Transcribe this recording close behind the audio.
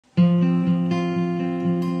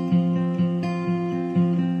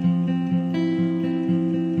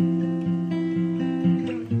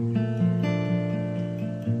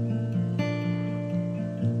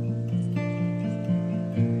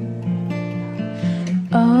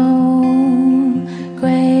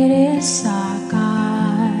is our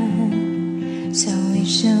God, so we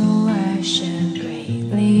should worship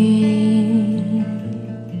greatly.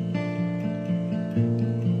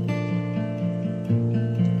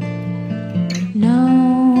 No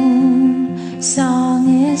song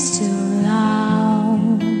is too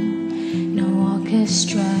loud, no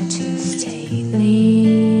orchestra too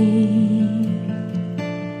stately.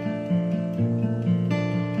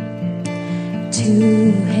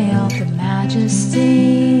 To hail the majesty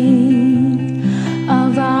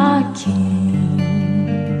of our King.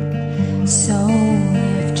 So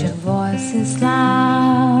lift your voices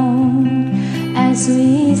loud as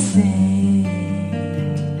we sing.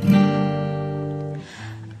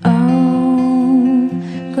 Oh,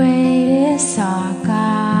 great is our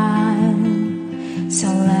God, so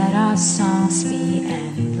let our songs be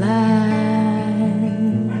endless.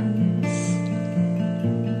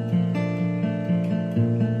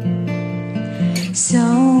 So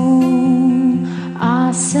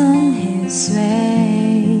awesome His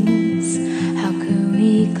ways, how could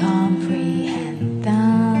we comprehend them?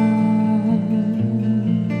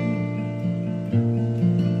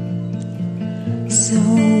 So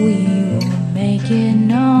we will make it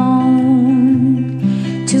known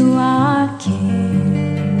to our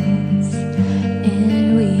kings,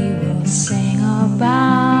 and we will sing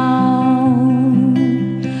about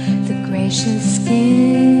the gracious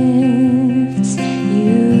gifts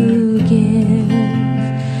you give.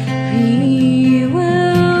 We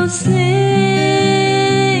will sing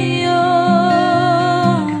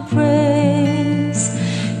your praise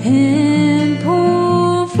and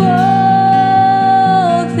pour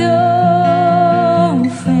forth your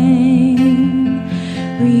fame.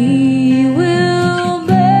 We will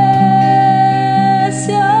bless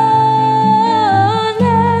your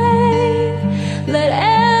name. Let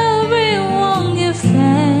everyone give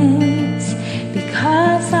thanks,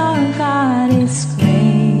 because our God is great.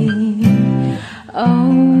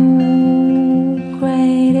 Oh,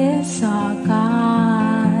 great is our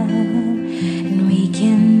God, and we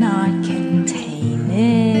cannot contain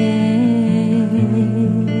it.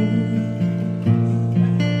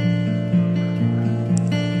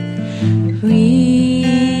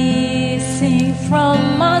 We sing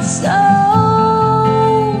from our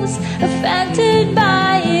souls, affected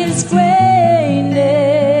by His greatness.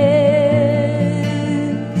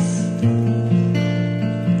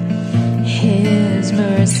 His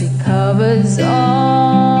mercy covers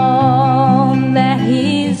all that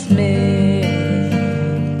He's made,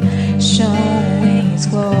 showing His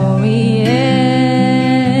glory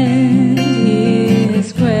and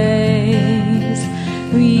His grace.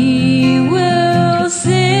 We will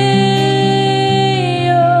sing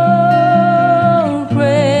your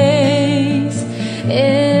praise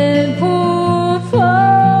and pour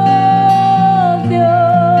forth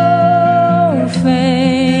your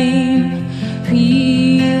fame.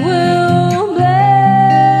 We will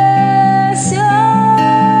bless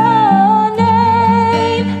your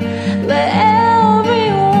name. Let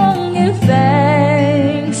everyone give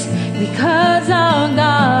thanks, because our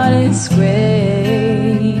God is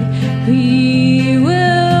great. We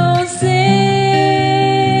will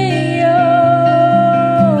sing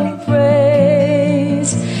your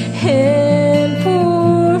praise and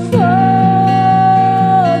pour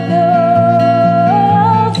forth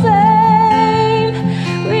your fame.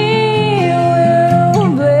 We will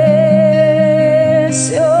bless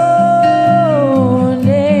your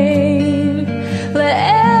name. Let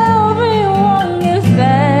everyone give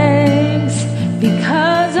thanks,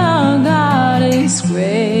 because our God is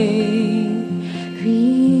great.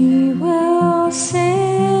 We will sing